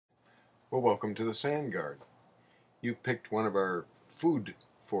Well, welcome to the Sandgarden. You've picked one of our food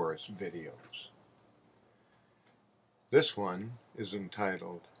forest videos. This one is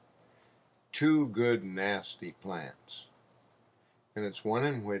entitled Two Good Nasty Plants. And it's one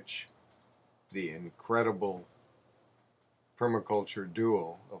in which the incredible permaculture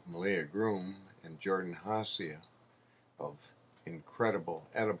duo of Malia Groom and Jordan Hosea of Incredible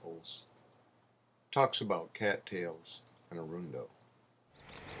Edibles talks about cattails and Arundo.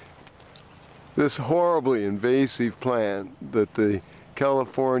 This horribly invasive plant that the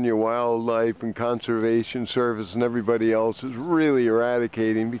California Wildlife and Conservation Service and everybody else is really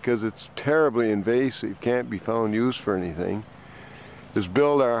eradicating because it's terribly invasive, can't be found use for anything, has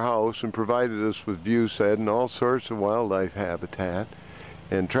built our house and provided us with view shed and all sorts of wildlife habitat.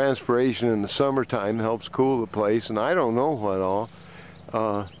 And transpiration in the summertime helps cool the place, and I don't know what all.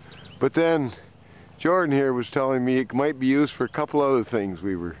 But then Jordan here was telling me it might be used for a couple other things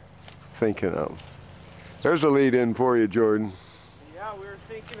we were thinking of. There's a lead in for you, Jordan. Yeah, we were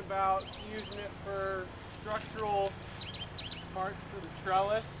thinking about using it for structural parts for the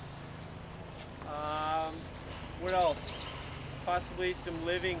trellis. What else? Possibly some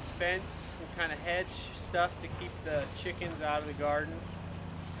living fence and kind of hedge stuff to keep the chickens out of the garden.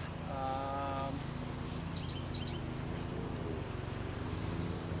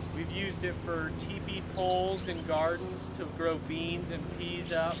 We've used it for teepee poles in gardens to grow beans and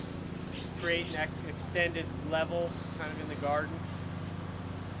peas up, create an extended level kind of in the garden.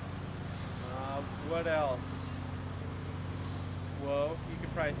 What else? Whoa, you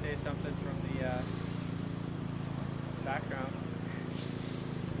could probably say something from the background.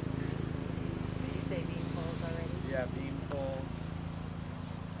 Did you say beam poles already? Yeah, beam poles.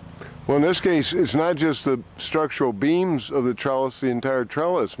 Well, in this case, it's not just the structural beams of the trellis, the entire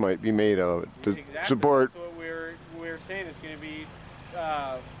trellis might be made out of it to Exactly. support. That's what we were saying. It's going to be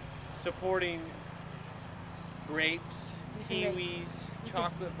supporting grapes, kiwis,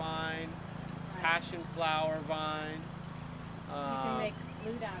 chocolate vine, passion flower vine. You can make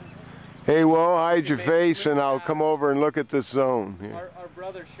flute out of it. Hey, well, hide your make face flute and I'll out. come over and look at this zone here. Our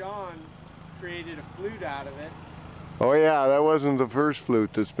brother Sean created a flute out of it. Oh yeah, that wasn't the first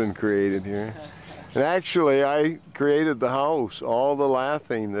flute that's been created here. And actually, I created the house. All the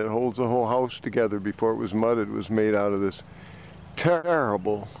lathing that holds the whole house together before it was mudded was made out of this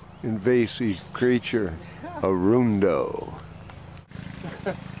terrible, invasive creature, Arundo.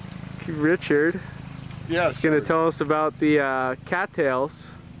 Richard Yes. is going to tell us about the cattails.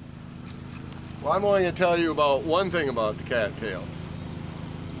 Well, I'm going to tell you about one thing about the cattail.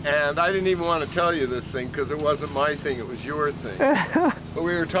 And I didn't even want to tell you this thing because it wasn't my thing, it was your thing. But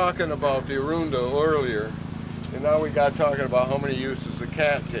we were talking about the Arundo earlier, and now we got talking about how many uses of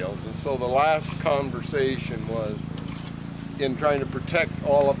cattails. And so the last conversation was in trying to protect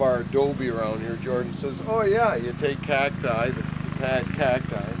all of our adobe around here. Jordan says, oh yeah, you take cacti, the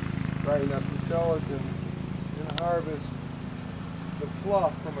cacti, grind up the gelatin, and harvest the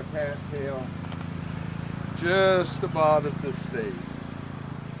fluff from a cattail just about at this stage.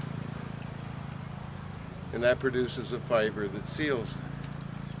 And that produces a fiber that seals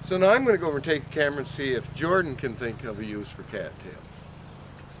it. So now I'm going to go over and take the camera and see if Jordan can think of a use for cattail.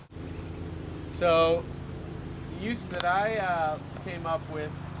 So the use that I came up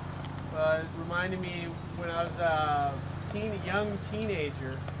with reminded me when I was a young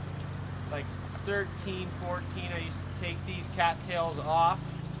teenager, like 13, 14, I used to take these cattails off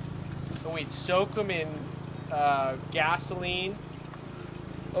and we'd soak them in gasoline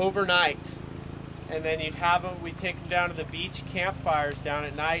overnight. And then you'd have them, we'd take them down to the beach campfires down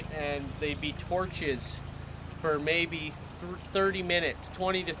at night, and they'd be torches for maybe 30 minutes,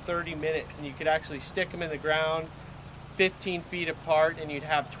 20 to 30 minutes, and you could actually stick them in the ground 15 feet apart, and you'd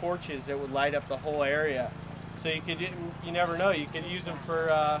have torches that would light up the whole area. So you could, you never know, you could use them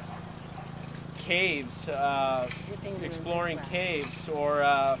for caves, exploring caves,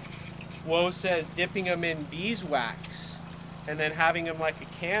 or Woe says dipping them in beeswax. And then having them like a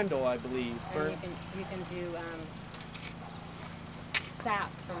candle, I believe. And you can do sap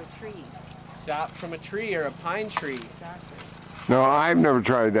from a tree. Sap from a tree or a pine tree. Exactly. No, I've never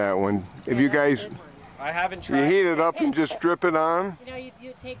tried that one. If you guys, I haven't you tried. heat it up and just drip it on. You know, you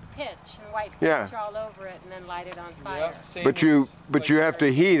take pitch and white pitch all over it and then light it on fire. Same But you as, you have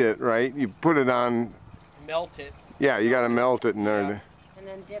to heat it, right? You put it on. melt it. Yeah, you got to melt it in there. Yeah. And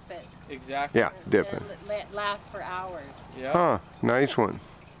then dip it. Exactly. Yeah, dip it. And let it last for hours. Yeah. Huh, nice one.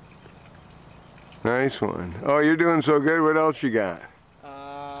 Nice one. Oh, you're doing so good. What else you got?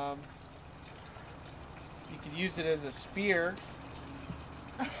 You could use it as a spear.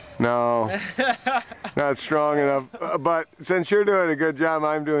 No, not strong enough. But since you're doing a good job,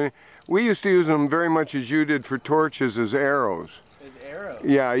 I'm doing. We used to use them very much as you did for torches as arrows. As arrows?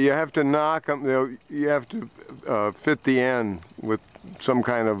 Yeah, you have to knock them. You have to fit the end with some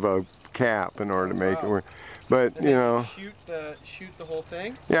kind of a cap in order to make it work. But and you know. Shoot the whole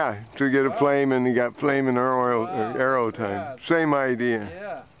thing? Yeah, to get a flame, and you got flame and arrow time. Yeah. Same idea.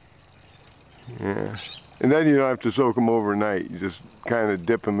 Yeah. Yeah. And then you don't have to soak them overnight. You just kind of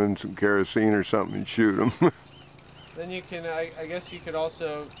dip them in some kerosene or something and shoot them. Then you can, I guess you could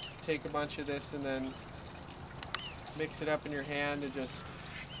also take a bunch of this and then mix it up in your hand and just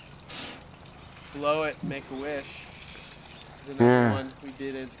blow it and make a wish. There's another one we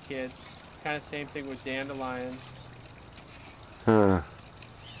did as a kid. Kind of same thing with dandelions. Huh.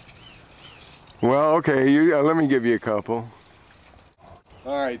 Well, okay, let me give you a couple.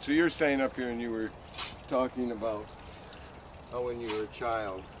 All right, so you're staying up here and you were talking about how when you were a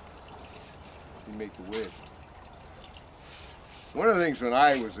child, you make a wish. One of the things when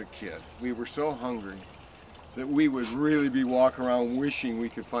I was a kid, we were so hungry that we would really be walking around wishing we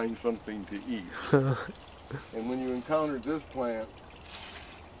could find something to eat. And when you encountered this plant,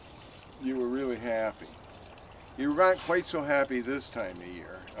 you were really happy. You're not quite so happy this time of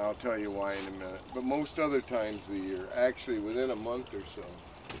year. I'll tell you why in a minute. But most other times of the year, actually within a month or so,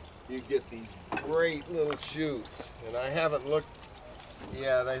 you get these great little shoots. And I haven't looked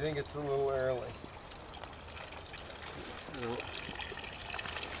yet. I think it's a little early.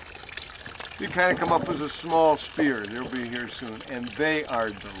 You kind of come up as a small spear. They'll be here soon. And they are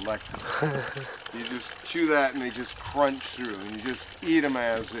delectable. You just chew that and they just crunch through. And you just eat them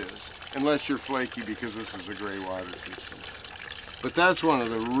as is. Unless you're flaky, because this is a gray water system. But that's one of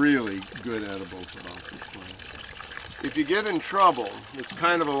the really good edibles about this plant. If you get in trouble, it's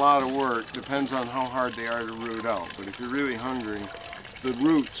kind of a lot of work. Depends on how hard they are to root out. But if you're really hungry, the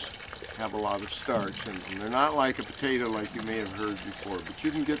roots have a lot of starch in them. They're not like a potato like you may have heard before, but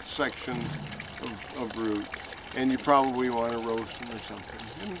you can get sections of root, and you probably want to roast them or something.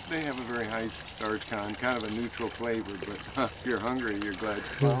 And they have a very high starch content, kind of a neutral flavor, but if you're hungry, you're glad you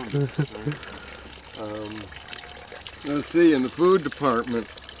found it. Let's see, in the food department,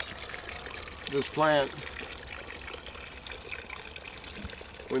 this plant,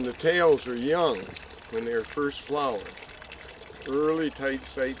 when the tails are young, when they're first flowering, early tight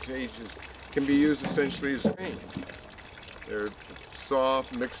stages can be used essentially as paint. They're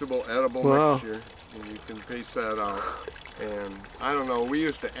soft, mixable, edible mixture, and you can paste that out. And I don't know, we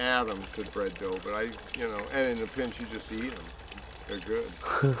used to add them to bread dough, but and in a pinch you just eat them. They're good.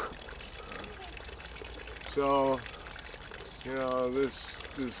 So,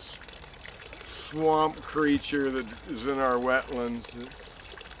 this swamp creature that is in our wetlands that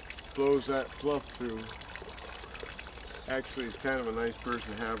blows that fluff through. Actually, it's kind of a nice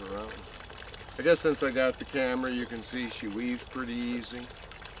person to have around. I guess since I got the camera, you can see she weaves pretty easy.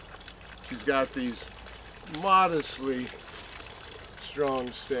 She's got these modestly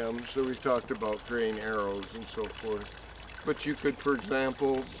strong stems, so we talked about creating arrows and so forth. But you could, for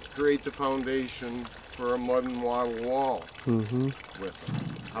example, create the foundation for a mud and wattle wall with them.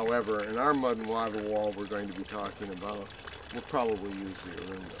 However, in our mud and wattle wall we're going to be talking about, we'll probably use the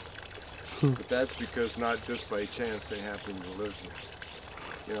Arundo. But that's because not just by chance they happen to live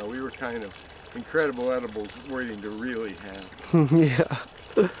here. We were kind of incredible edibles waiting to really happen. Yeah.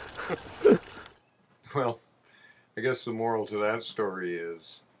 Well, I guess the moral to that story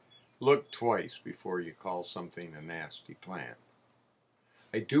is look twice before you call something a nasty plant.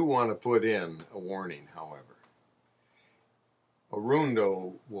 I do want to put in a warning, however.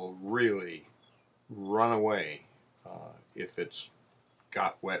 Arundo will really run away if it's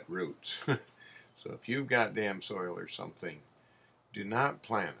got wet roots. So if you've got damp soil or something, do not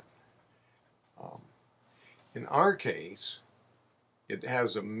plant it. In our case, it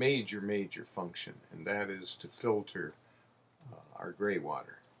has a major function, and that is to filter our gray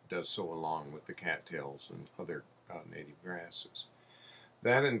water. It does so along with the cattails and other native grasses.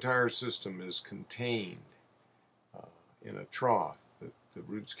 That entire system is contained in a trough that the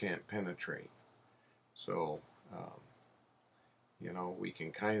roots can't penetrate. So we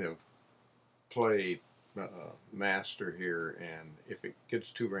can kind of play master here, and if it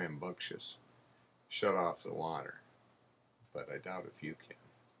gets too rambunctious, shut off the water. But I doubt if you can.